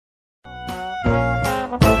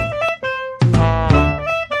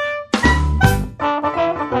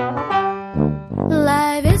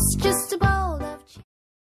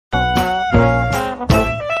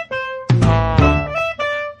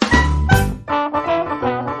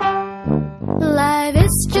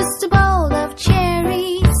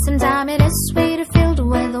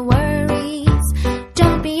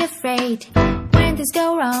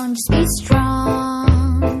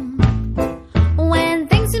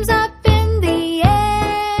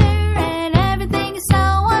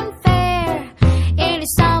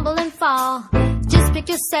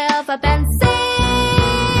yourself up and sing.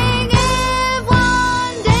 If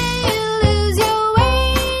one day you lose your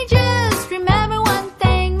way, just remember one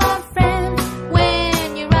thing, my friend.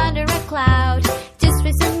 When you're under a cloud, just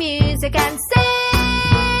play some music and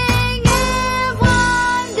sing. If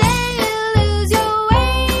one day you lose your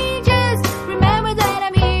way, just remember that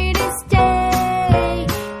I'm here to stay.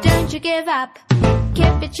 Don't you give up,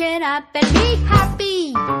 keep your chin up and be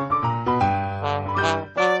happy.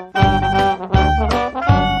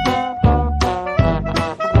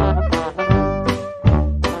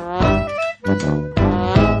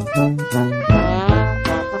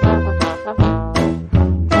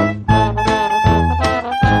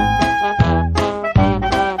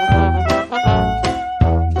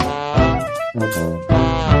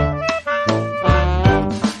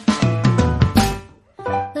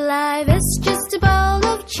 Life is just a bowl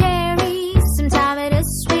of cherries. Sometimes it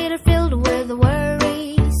is sweet or filled with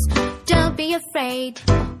worries. Don't be afraid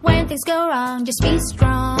when things go wrong, just be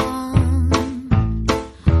strong.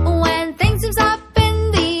 When things seem up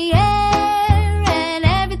in the air and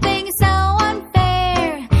everything is so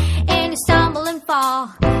unfair, and you stumble and fall,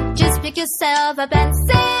 just pick yourself up and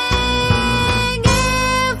sing.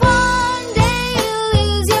 If one day you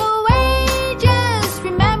lose your way, just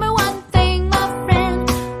remember one thing, my friend.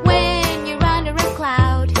 When you're under a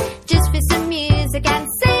cloud, just play some music and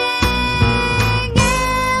sing.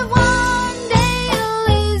 If one day you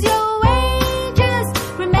lose your way, just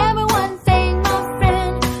remember one thing, my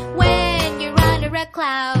friend. When you're under a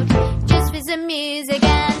cloud, just play some music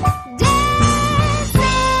and dance.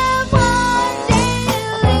 If one day you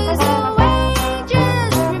lose your way,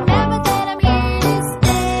 just remember that I'm here to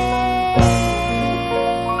stay.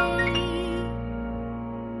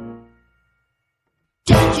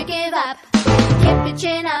 Don't you give up, keep your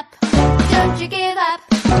chin up. Don't you give up,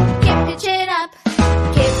 keep your chin up.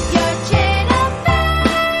 Keep your chin up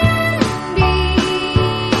and be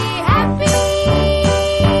happy.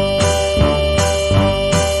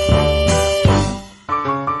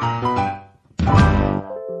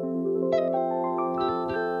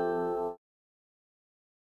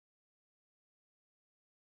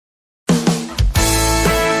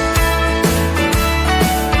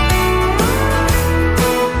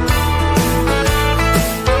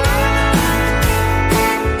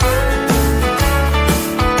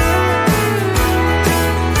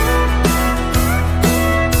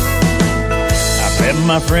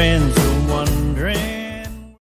 My friends